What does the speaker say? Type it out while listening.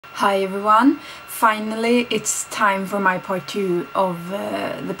Hi everyone! Finally it's time for my part 2 of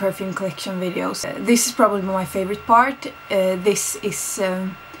the perfume collection videos. This is probably my favorite part. This is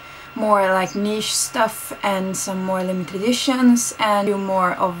more like niche stuff and some more limited editions, and do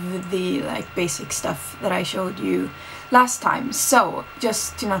more of the basic stuff that I showed you last time. So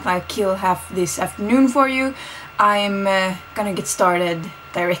just to not kill half this afternoon for you, I'm gonna get started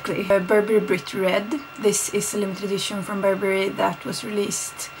directly. Burberry Brit Red. This is a limited edition from Burberry that was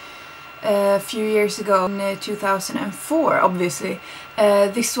released a few years ago, in 2004 obviously.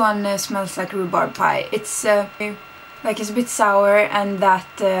 This one smells like rhubarb pie. It's it's a bit sour, and that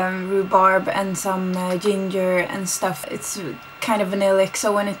rhubarb and some ginger and stuff, it's kind of vanillic,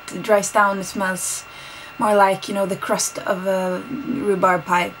 so when it dries down it smells more like, you know, the crust of a rhubarb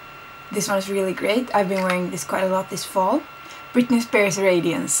pie. This one is really great. I've been wearing this quite a lot this fall. Britney Spears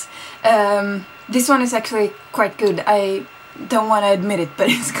Radiance. This one is actually quite good. I don't want to admit it, but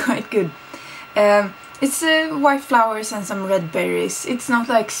it's quite good. It's white flowers and some red berries. It's not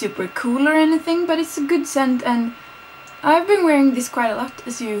like super cool or anything, but it's a good scent, and I've been wearing this quite a lot,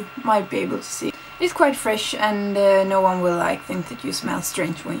 as you might be able to see. It's quite fresh, and no one will think that you smell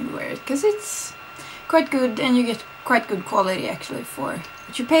strange when you wear it, because it's quite good and you get quite good quality actually for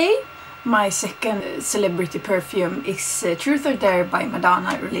what you pay. My second celebrity perfume is Truth or Dare by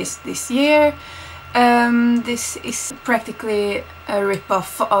Madonna, released this year. This is practically a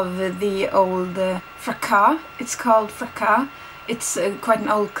rip-off of the old Fracas. It's called Fracas. It's quite an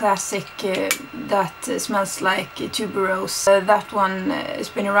old classic that smells like tuberose. That one has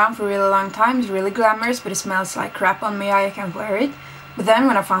been around for a really long time. It's really glamorous, but it smells like crap on me. I can't wear it. But then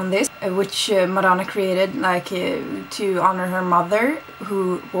when I found this, which Madonna created to honor her mother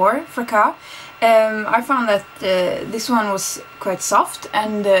who wore Fracas, I found that this one was quite soft,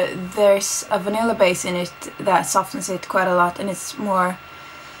 and there's a vanilla base in it that softens it quite a lot, and it's more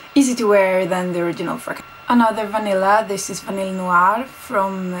easy to wear than the original Fracas. Another vanilla, this is Vanille Noire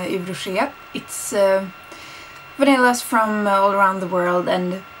from Yves Rocher. It's vanillas from all around the world,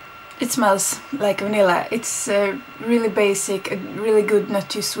 and it smells like vanilla. It's really basic, a really good,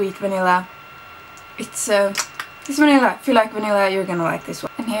 not too sweet vanilla. It's vanilla. If you like vanilla, you're gonna like this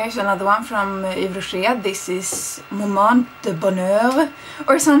one. And here's another one from Yves Rocher. This is Moment de Bonheur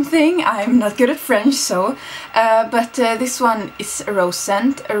or something. I'm not good at French, so but this one is a rose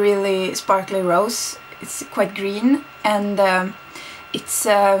scent, a really sparkly rose. It's quite green, and it's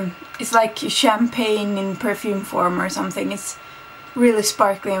like champagne in perfume form or something. It's really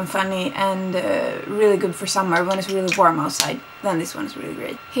sparkly and funny, and really good for summer when it's really warm outside. Then this one is really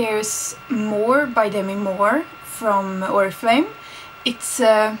great. Here's More by Demi from Oriflame. It's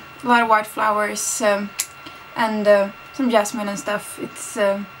a lot of white flowers and some jasmine and stuff. It's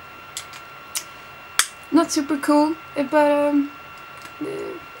not super cool, but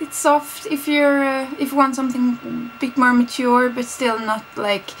it's soft if you want something a bit more mature, but still not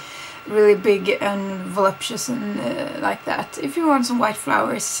like really big and voluptuous and like that. If you want some white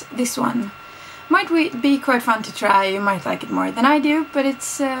flowers, this one might be quite fun to try. You might like it more than I do, but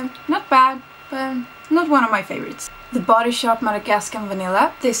it's not bad, but not one of my favorites. The Body Shop Madagascan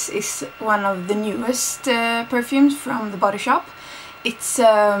Vanilla. This is one of the newest perfumes from the Body Shop. It's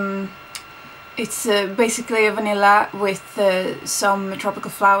basically a vanilla with some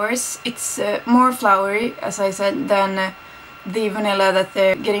tropical flowers. It's more flowery, as I said, than the vanilla that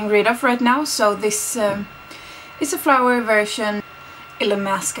they're getting rid of right now. So this is a flower version.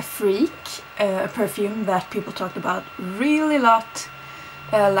 Illamasqua Freak, a perfume that people talked about really a lot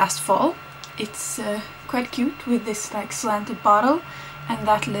last fall. It's quite cute with this slanted bottle and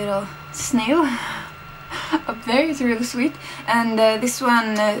that little snail up there. It's really sweet. And this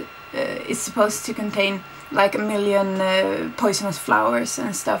one is supposed to contain like a million poisonous flowers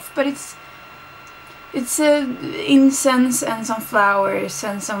and stuff, but it's incense and some flowers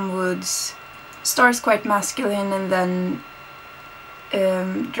and some woods. Starts quite masculine and then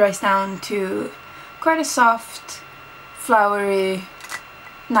dries down to quite a soft, flowery,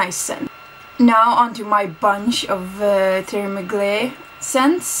 nice scent. Now onto my bunch of Thierry Mugler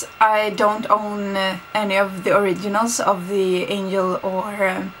scents. I don't own any of the originals of the Angel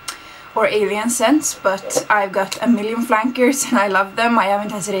or Alien scents, but I've got a million flankers and I love them. I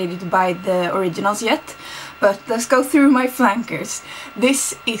haven't hesitated to buy the originals yet, but let's go through my flankers.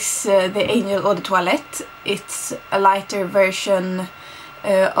 This is the Angel Eau de Toilette. It's a lighter version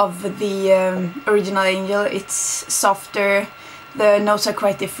of the original Angel. It's softer. The notes are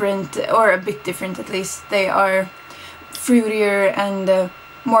quite different, or a bit different at least. They are fruitier and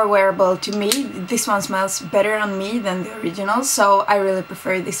more wearable to me. This one smells better on me than the original, so I really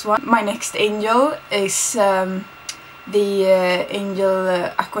prefer this one. My next Angel is the Angel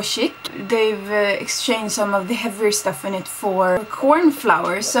Aqua Chic. They've exchanged some of the heavier stuff in it for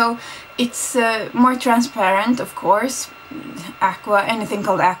cornflower, so it's more transparent, of course. Aqua, anything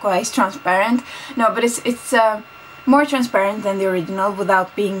called Aqua is transparent. No, but it's more transparent than the original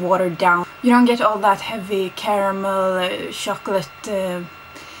without being watered down. You don't get all that heavy caramel, chocolate,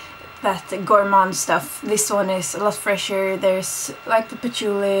 that gourmand stuff. This one is a lot fresher. There's like the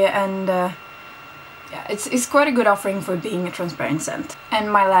patchouli and yeah, it's quite a good offering for being a transparent scent.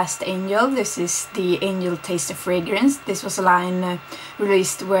 And my last Angel, this is the Angel Taste of Fragrance. This was a line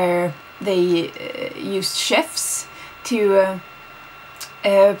released where they used chefs to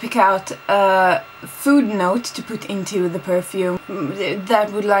pick out a food note to put into the perfume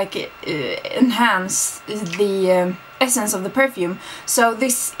that would like enhance the essence of the perfume. So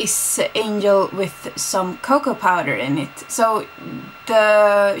this is Angel with some cocoa powder in it. So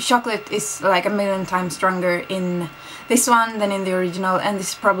the chocolate is like 1,000,000 times stronger in this one than in the original, and this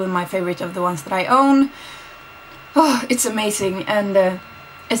is probably my favorite of the ones that I own. Oh, it's amazing, and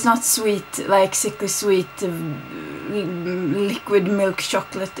it's not sweet, like sickly sweet liquid milk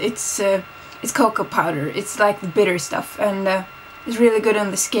chocolate. It's cocoa powder. It's like the bitter stuff, and it's really good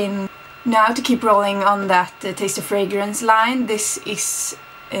on the skin. Now to keep rolling on that Taste of Fragrance line, this is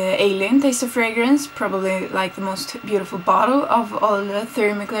Alien Taste of Fragrance, probably like the most beautiful bottle of all the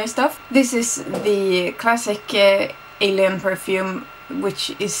Thierry Mugler stuff. This is the classic Alien perfume,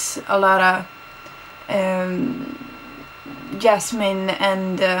 which is a lot of jasmine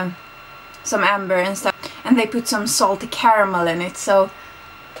and some amber and stuff, and they put some salty caramel in it, so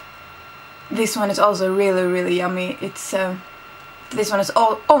this one is also really yummy. It's this one is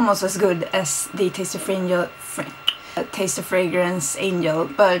almost as good as the Taste of Fragrance Angel,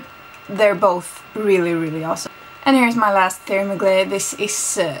 but they're both really awesome. And here's my last Thierry Mugler. This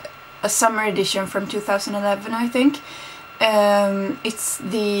is a summer edition from 2011, I think. It's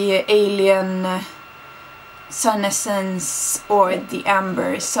the Alien Sun Essence or the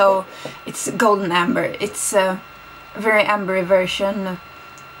Amber, so it's golden amber. It's a very ambery version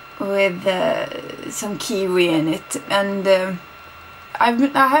with some kiwi in it, and I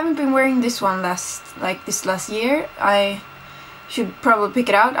haven't been wearing this one this last year. I should probably pick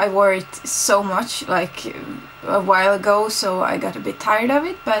it out. I wore it so much like a while ago, so I got a bit tired of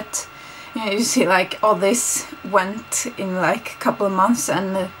it, but you know, you see like all this went in like a couple of months,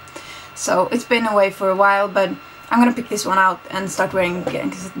 and so it's been away for a while, but I'm gonna pick this one out and start wearing it again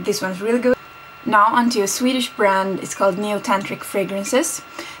because this one's really good. Now onto a Swedish brand. It's called Neotantric Fragrances.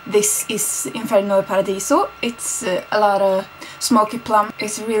 This is Inferno Paradiso. It's a lot of smoky plum.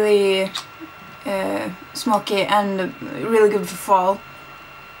 It's really smoky and really good for fall.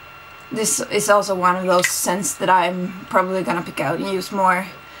 This is also one of those scents that I'm probably gonna pick out and use more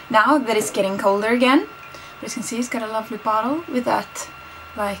now that it's getting colder again. But as you can see, it's got a lovely bottle with that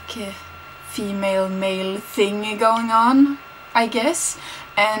like female-male thing going on, I guess,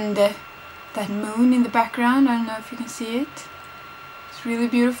 and that moon in the background. I don't know if you can see it. It's really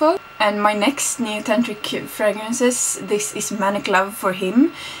beautiful. And my next Neotantric fragrances, this is Manic Love for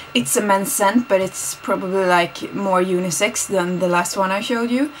Him. It's a men's scent, but it's probably like more unisex than the last one I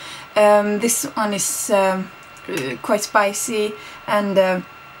showed you. This one is quite spicy, and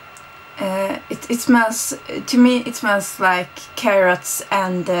it smells, to me it smells like carrots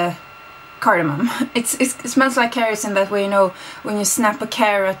and cardamom. It smells like carrots in that way, you know, when you snap a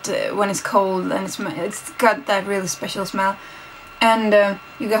carrot when it's cold, and it's got that really special smell. And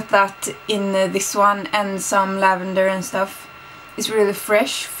you got that in this one, and some lavender and stuff. It's really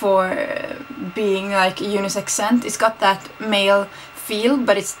fresh for being like a unisex scent. It's got that male feel,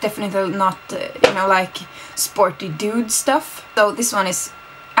 but it's definitely not, you know, like sporty dude stuff. So this one is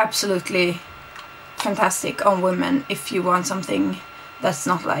absolutely fantastic on women if you want something that's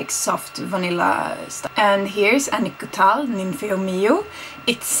not like soft vanilla stuff. And here's Annick Goutal Ninfeo Mio.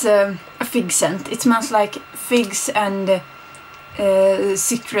 It's a fig scent. It smells like figs and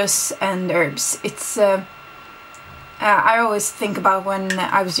citrus and herbs. It's I always think about when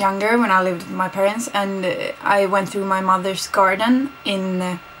I was younger, when I lived with my parents, and I went through my mother's garden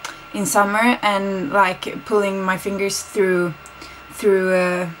in summer, and like pulling my fingers through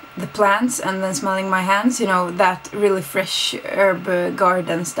the plants and then smelling my hands, you know, that really fresh herb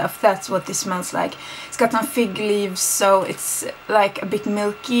garden stuff. That's what this smells like. It's got some fig leaves, so it's like a bit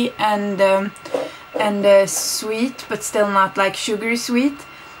milky and sweet, but still not like sugary sweet.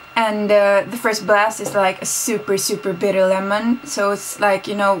 And the first blast is like a super bitter lemon, so it's like,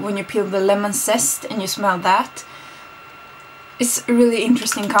 you know, when you peel the lemon zest and you smell that. It's a really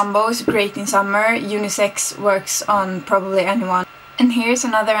interesting combo. It's great in summer. Unisex, works on probably anyone. And here's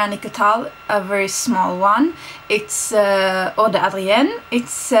another Annick Goutal, a very small one. It's Eau d'Adrienne.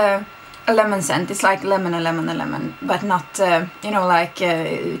 It's a lemon scent. It's like lemon, but not, you know, like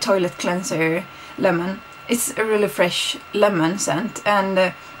toilet cleanser lemon. It's a really fresh lemon scent, and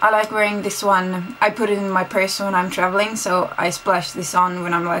I like wearing this one. I put it in my purse when I'm traveling, so I splash this on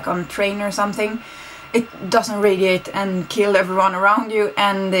when I'm like on a train or something. It doesn't radiate and kill everyone around you,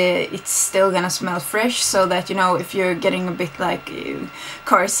 and it's still gonna smell fresh, so that, you know, if you're getting a bit like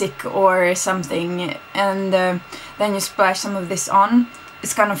car sick or something, and then you splash some of this on,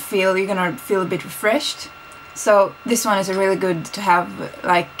 it's gonna feel, you're gonna feel a bit refreshed. So this one is really good to have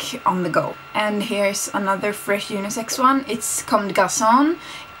like on the go. And here's another fresh unisex one. It's Comme de Garcons,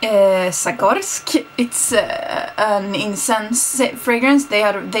 Zagorsk. It's an incense fragrance. They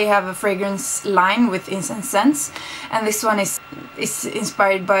have a fragrance line with incense scents, and this one is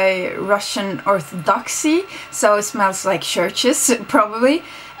inspired by Russian Orthodoxy, so it smells like churches probably.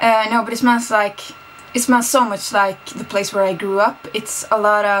 No, but it smells so much like the place where I grew up. It's a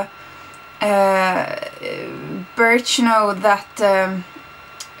lot of birch, you know, that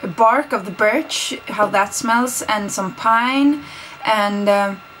bark of the birch, how that smells, and some pine,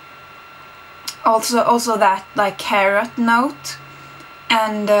 and also that like carrot note,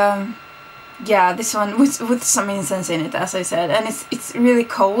 and yeah, this one with some incense in it, as I said, and it's really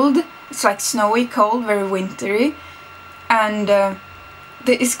cold. It's like snowy cold, very wintry, and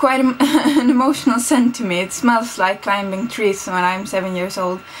it's quite an emotional scent to me. It smells like climbing trees when I'm 7 years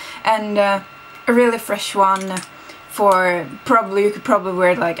old, and a really fresh one for you could probably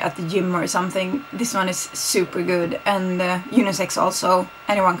wear it like at the gym or something. This one is super good, and unisex also,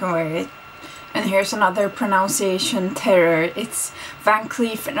 anyone can wear it. And here's another pronunciation terror. It's Van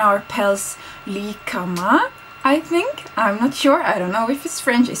Cleef & Arpels Lycama, I think. I'm not sure. I don't know if it's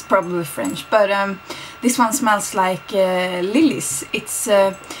French. It's probably French. But this one smells like lilies. It's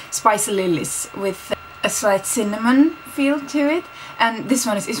spicy lilies with a slight cinnamon feel to it. And this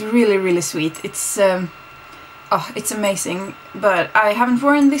one is really, really sweet. It's oh, it's amazing. But I haven't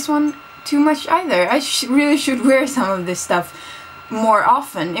worn this one too much either. I really should wear some of this stuff more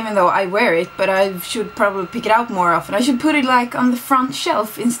often, even though I wear it, but I should probably pick it out more often. I should put it like on the front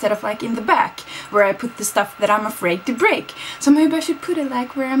shelf instead of like in the back, where I put the stuff that I'm afraid to break. So maybe I should put it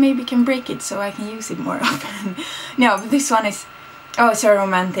like where I maybe can break it so I can use it more often. No, but this one is, oh, so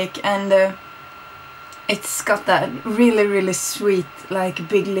romantic, and it's got that really, really sweet, like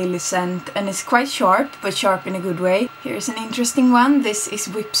big lily scent, and it's quite sharp, but sharp in a good way. Here's an interesting one. This is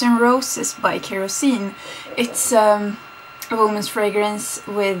Whips and Roses by Kerosene. It's a woman's fragrance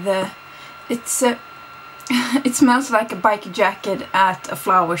with it smells like a biker jacket at a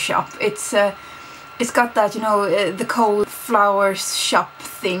flower shop. It's got that, you know, the cold flowers shop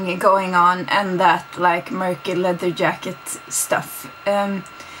thing going on, and that like murky leather jacket stuff.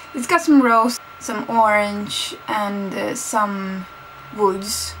 It's got some rose, some orange, and some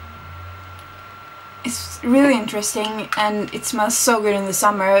woods. It's really interesting, and it smells so good in the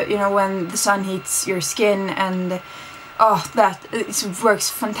summer, you know, when the sun heats your skin, and oh, it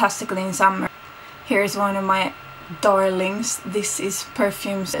works fantastically in summer. Here's one of my darlings. This is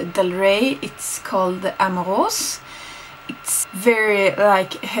Perfumes Del Rey. It's called Amoureuse. It's very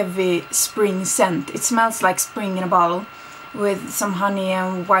like heavy spring scent. It smells like spring in a bottle, with some honey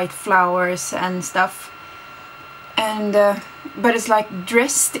and white flowers and stuff. And but it's like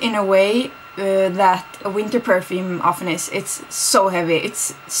dressed in a way that a winter perfume often is. It's so heavy.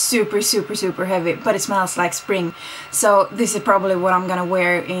 It's super, super, super heavy, but it smells like spring. So this is probably what I'm gonna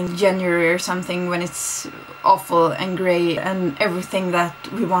wear in January or something, when it's awful and grey and everything that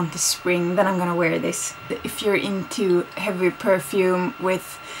we want is spring. Then I'm gonna wear this. If you're into heavy perfume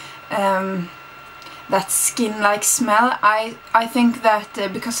with that skin-like smell, I think that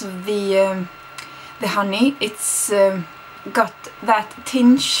because of the honey, it's got that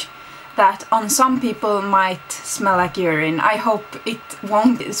tinge that on some people might smell like urine. I hope it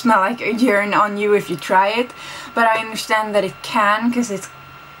won't smell like urine on you if you try it, but I understand that it can, because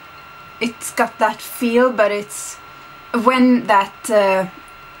it's got that feel, but it's when that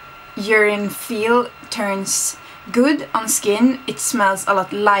urine feel turns good on skin, it smells a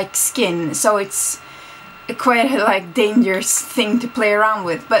lot like skin, so it's quite a like dangerous thing to play around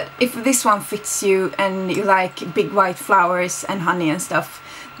with. But if this one fits you and you like big white flowers and honey and stuff,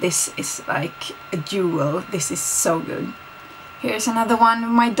 this is like a jewel. This is so good. Here's another one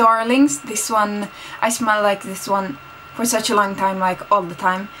of my darlings. This one, I smell like this one for such a long time, like all the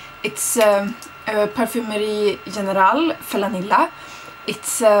time. It's Parfumerie Generale Vanilla.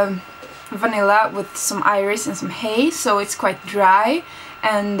 It's vanilla with some iris and some haze, so it's quite dry,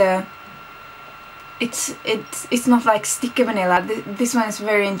 and it's not like sticky vanilla. This one is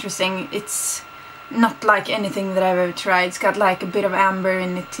very interesting. It's not like anything that I've ever tried. It's got like a bit of amber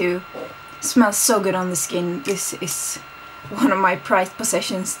in it too. It smells so good on the skin. This is one of my prized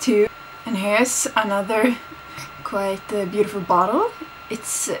possessions too. And here's another quite beautiful bottle.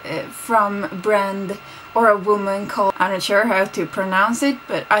 It's from a brand or a woman called, I'm not sure how to pronounce it,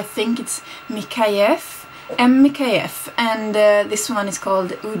 but I think it's Micallef, Micallef, and this one is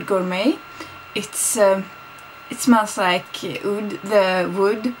called Oud Gourmet. It smells like oud, the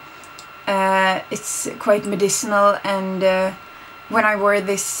wood. It's quite medicinal, and when I wore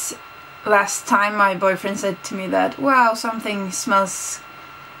this last time, my boyfriend said to me that, wow, something smells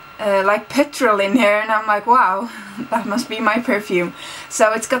like petrol in here, and I'm like, wow, that must be my perfume.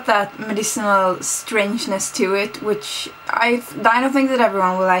 So it's got that medicinal strangeness to it, which I don't think that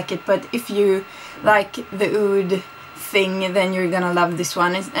everyone will like it, but if you like the oud thing, then you're gonna love this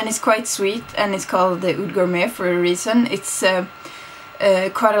one. And it's quite sweet, and it's called the Oud Gourmet for a reason. It's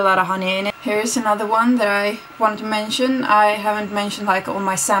quite a lot of honey in it. Here's another one that I want to mention. I haven't mentioned like all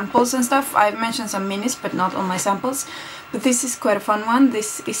my samples and stuff. I've mentioned some minis, but not all my samples. But this is quite a fun one.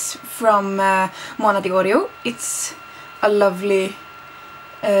 This is from Mona Diorio. It's a lovely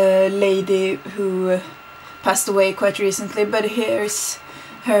lady who passed away quite recently, but here's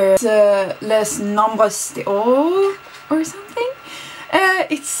her Les Nombres d'Or or something.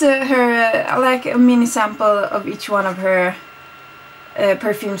 It's her like a mini sample of each one of her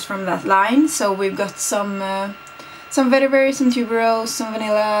perfumes from that line. So we've got some vetiver, some tuberose, some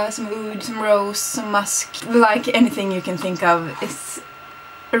vanilla, some oud, some rose, some musk, like anything you can think of. It's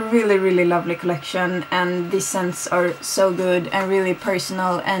a really, really lovely collection, and these scents are so good and really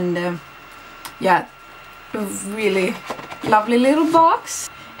personal, and yeah, a really lovely little box.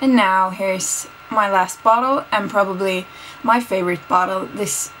 And now here's my last bottle, and probably my favorite bottle.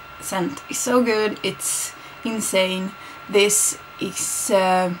 This scent is so good, it's insane. This is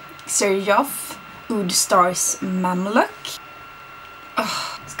Xerjoff Mamluk.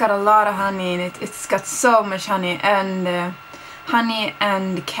 Oh, it's got a lot of honey in it. It's got so much honey and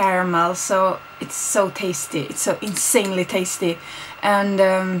caramel, so it's so tasty. It's so insanely tasty,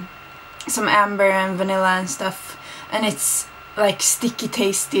 and some amber and vanilla and stuff, and it's like sticky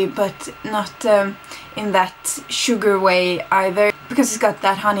tasty, but not in that sugar way either, because it's got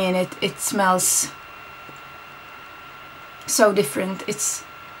that honey in it. It smells so different.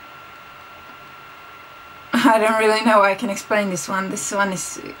 I don't really know how I can explain this one. This one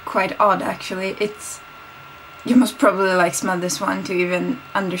is quite odd actually. You must probably like smell this one to even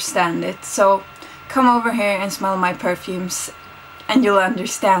understand it. So come over here and smell my perfumes and you'll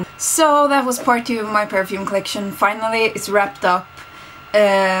understand. So that was part 2 of my perfume collection. Finally, it's wrapped up.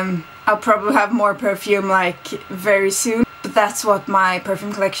 I'll probably have more perfume like very soon, but that's what my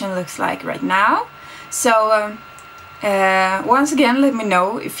perfume collection looks like right now. So once again, let me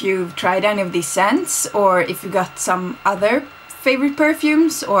know if you've tried any of these scents, or if you got some other favorite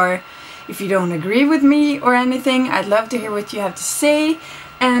perfumes, or if you don't agree with me or anything. I'd love to hear what you have to say.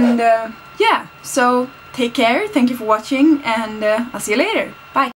 And yeah, so take care, thank you for watching, and I'll see you later. Bye!